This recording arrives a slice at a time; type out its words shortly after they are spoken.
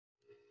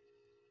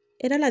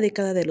Era la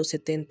década de los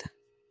 70.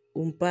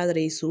 Un padre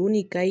y su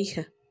única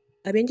hija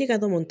habían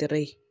llegado a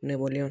Monterrey,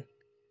 Nuevo León,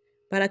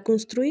 para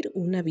construir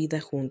una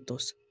vida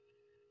juntos.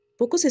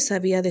 Poco se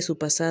sabía de su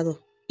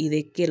pasado y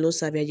de qué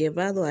los había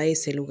llevado a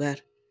ese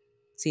lugar.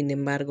 Sin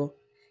embargo,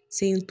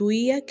 se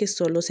intuía que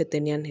solo se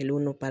tenían el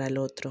uno para el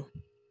otro.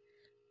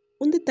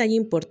 Un detalle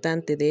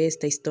importante de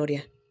esta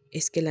historia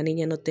es que la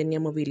niña no tenía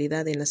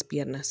movilidad en las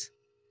piernas.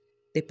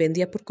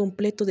 Dependía por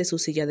completo de su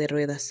silla de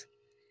ruedas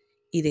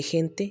y de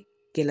gente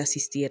que la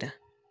asistiera.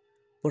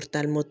 Por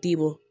tal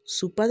motivo,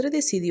 su padre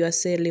decidió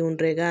hacerle un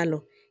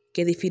regalo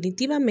que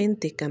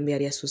definitivamente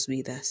cambiaría sus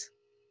vidas.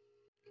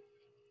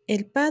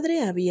 El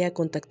padre había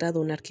contactado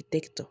a un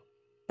arquitecto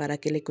para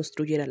que le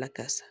construyera la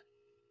casa.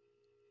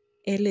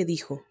 Él le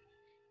dijo: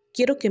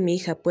 quiero que mi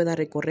hija pueda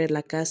recorrer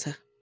la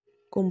casa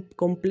con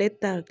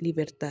completa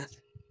libertad.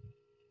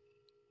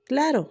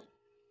 Claro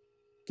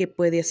que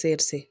puede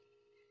hacerse.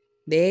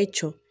 De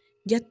hecho,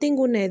 ya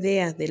tengo una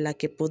idea de la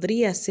que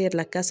podría ser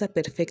la casa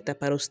perfecta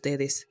para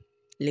ustedes,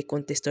 le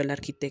contestó el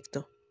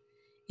arquitecto.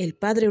 El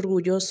padre,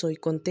 orgulloso y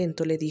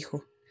contento, le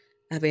dijo: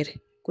 a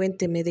ver,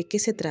 cuénteme de qué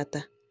se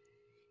trata.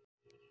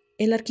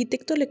 El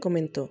arquitecto le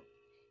comentó: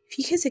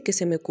 fíjese que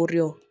se me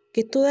ocurrió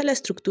que toda la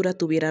estructura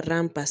tuviera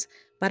rampas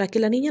para que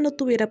la niña no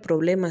tuviera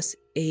problemas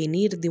en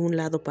ir de un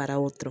lado para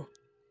otro.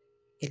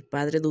 El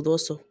padre,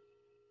 dudoso,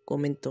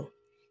 comentó: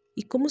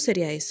 ¿y cómo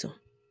sería eso?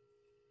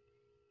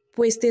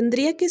 Pues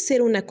tendría que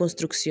ser una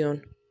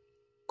construcción,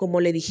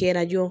 como le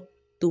dijera yo,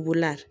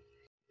 tubular.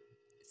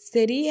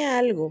 Sería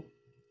algo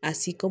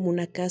así como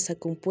una casa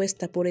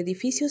compuesta por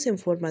edificios en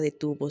forma de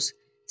tubos,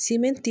 ¿sí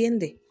me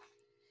entiende?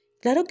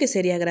 Claro que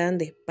sería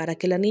grande, para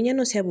que la niña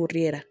no se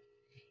aburriera,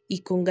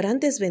 y con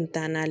grandes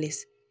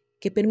ventanales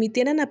que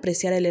permitieran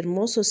apreciar el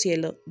hermoso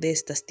cielo de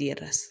estas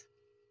tierras.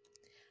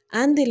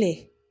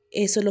 Ándele,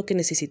 eso es lo que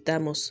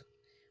necesitamos.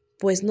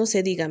 Pues no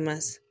se diga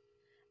más.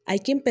 Hay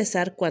que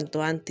empezar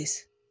cuanto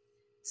antes.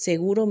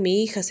 Seguro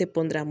mi hija se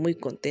pondrá muy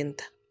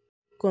contenta,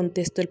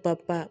 contestó el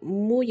papá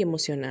muy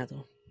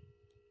emocionado.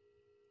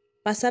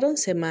 Pasaron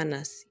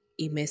semanas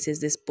y meses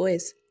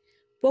después.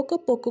 Poco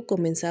a poco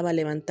comenzaba a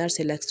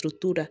levantarse la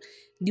estructura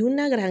de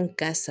una gran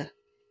casa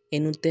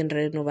en un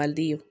terreno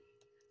baldío.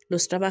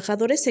 Los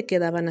trabajadores se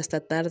quedaban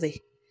hasta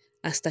tarde,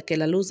 hasta que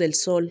la luz del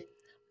sol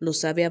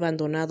los había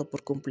abandonado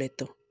por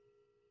completo.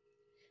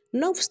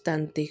 No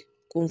obstante,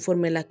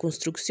 conforme la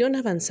construcción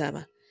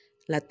avanzaba,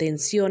 la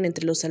tensión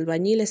entre los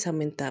albañiles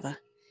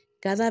aumentaba.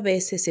 Cada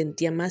vez se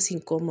sentía más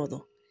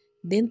incómodo.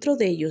 Dentro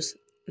de ellos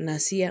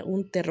nacía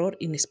un terror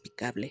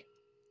inexplicable.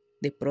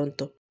 De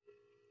pronto,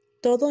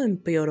 todo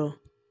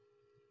empeoró.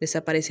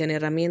 Desaparecían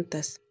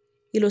herramientas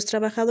y los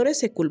trabajadores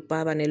se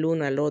culpaban el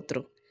uno al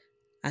otro,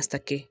 hasta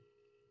que,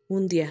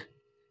 un día,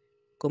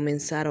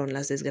 comenzaron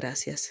las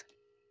desgracias.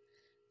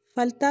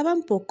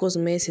 Faltaban pocos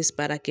meses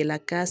para que la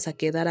casa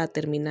quedara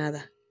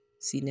terminada.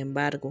 Sin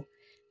embargo,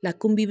 la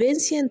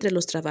convivencia entre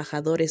los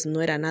trabajadores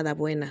no era nada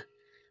buena.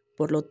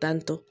 Por lo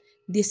tanto,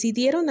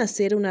 decidieron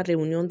hacer una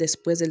reunión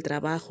después del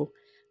trabajo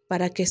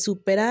para que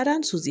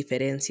superaran sus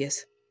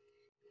diferencias.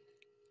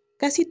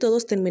 Casi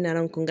todos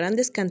terminaron con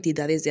grandes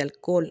cantidades de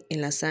alcohol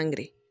en la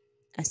sangre,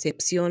 a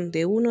excepción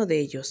de uno de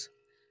ellos,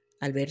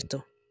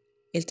 Alberto,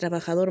 el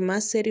trabajador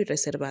más serio y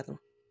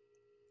reservado.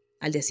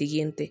 Al día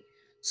siguiente,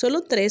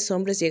 solo 3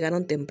 hombres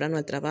llegaron temprano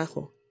al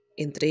trabajo.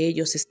 Entre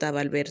ellos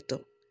estaba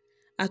Alberto.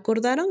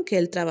 Acordaron que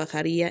él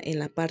trabajaría en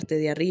la parte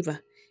de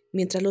arriba,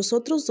 mientras los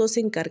otros 2 se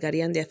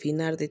encargarían de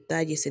afinar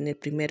detalles en el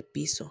primer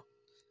piso.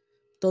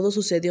 Todo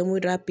sucedió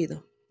muy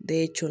rápido.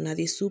 De hecho,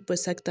 nadie supo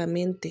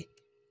exactamente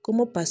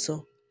cómo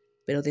pasó,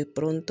 pero de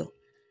pronto,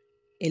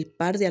 el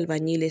par de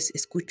albañiles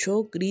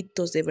escuchó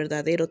gritos de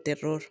verdadero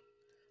terror.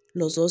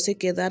 Los 2 se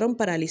quedaron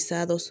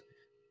paralizados,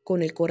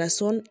 con el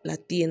corazón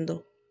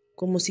latiendo,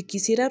 como si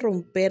quisiera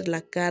romper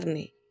la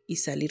carne y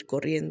salir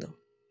corriendo.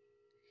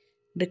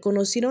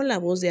 Reconocieron la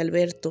voz de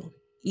Alberto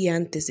y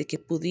antes de que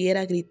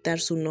pudiera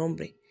gritar su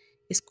nombre,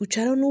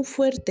 escucharon un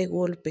fuerte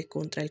golpe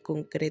contra el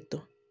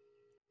concreto.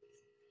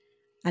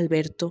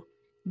 Alberto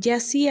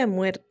yacía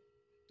muerto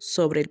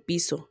sobre el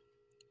piso,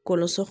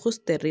 con los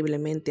ojos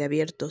terriblemente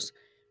abiertos,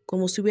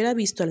 como si hubiera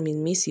visto al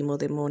mismísimo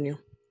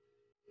demonio.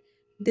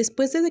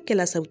 Después de que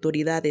las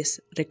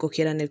autoridades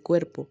recogieran el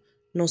cuerpo,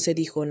 no se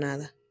dijo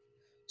nada.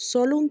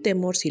 Solo un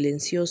temor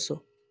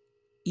silencioso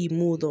y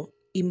mudo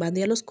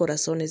invadía los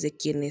corazones de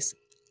quienes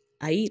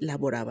ahí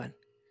laboraban.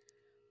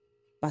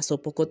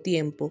 Pasó poco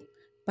tiempo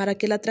para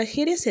que la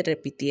tragedia se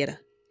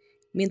repitiera.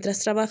 Mientras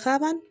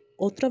trabajaban,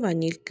 otro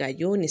albañil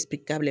cayó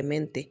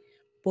inexplicablemente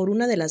por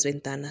una de las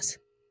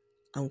ventanas,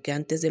 aunque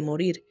antes de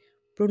morir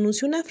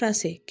pronunció una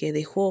frase que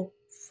dejó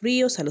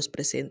fríos a los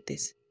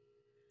presentes.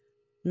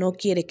 No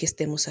quiere que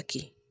estemos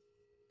aquí.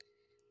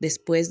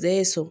 Después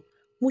de eso,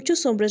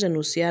 muchos hombres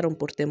renunciaron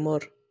por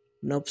temor.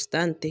 No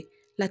obstante,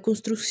 la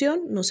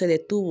construcción no se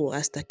detuvo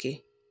hasta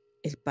que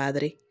el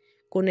padre,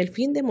 con el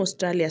fin de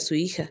mostrarle a su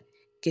hija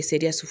que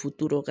sería su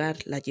futuro hogar,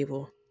 la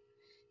llevó.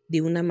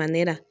 De una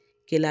manera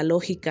que la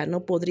lógica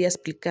no podría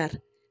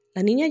explicar,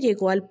 la niña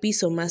llegó al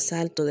piso más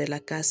alto de la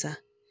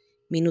casa.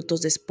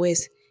 Minutos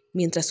después,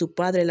 Mientras su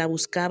padre la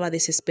buscaba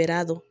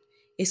desesperado,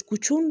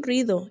 escuchó un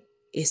ruido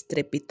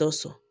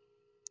estrepitoso,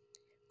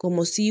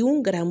 como si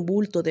un gran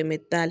bulto de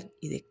metal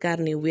y de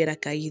carne hubiera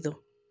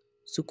caído.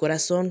 Su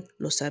corazón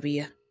lo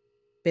sabía,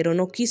 pero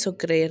no quiso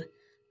creer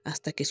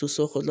hasta que sus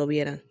ojos lo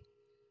vieran.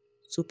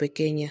 Su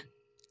pequeña,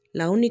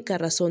 la única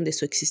razón de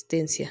su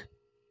existencia,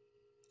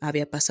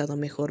 había pasado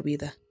mejor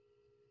vida.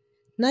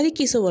 Nadie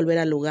quiso volver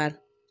al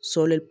lugar,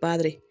 solo el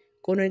padre,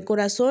 con el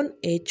corazón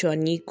hecho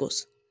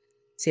añicos,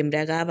 se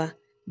embriagaba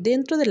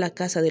dentro de la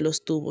casa de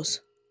los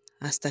Tubos,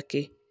 hasta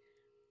que,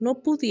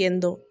 no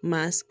pudiendo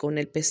más con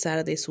el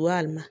pesar de su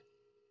alma,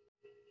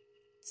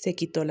 se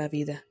quitó la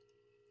vida.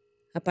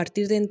 A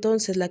partir de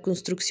entonces la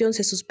construcción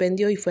se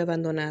suspendió y fue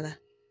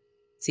abandonada.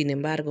 Sin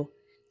embargo,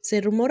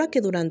 se rumora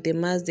que durante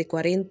más de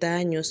 40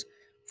 años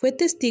fue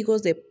testigo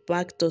de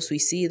pactos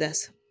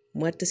suicidas,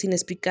 muertes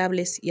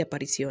inexplicables y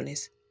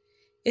apariciones.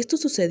 Esto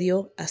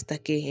sucedió hasta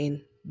que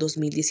en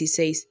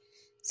 2016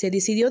 se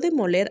decidió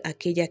demoler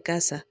aquella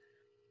casa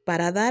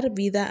para dar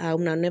vida a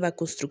una nueva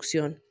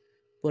construcción,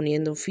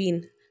 poniendo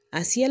fin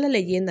así a la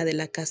leyenda de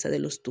la Casa de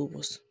los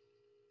Tubos.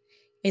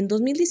 En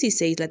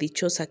 2016 la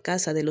dichosa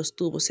Casa de los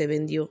Tubos se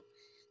vendió,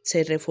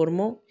 se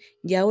reformó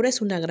y ahora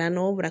es una gran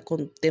obra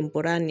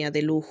contemporánea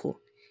de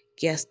lujo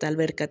que hasta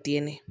alberca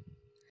tiene.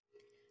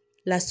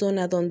 La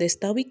zona donde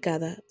está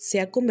ubicada se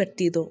ha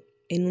convertido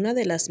en una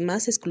de las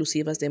más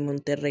exclusivas de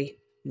Monterrey,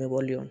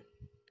 Nuevo León.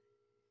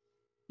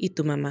 ¿Y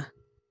tu mamá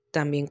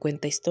también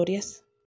cuenta historias?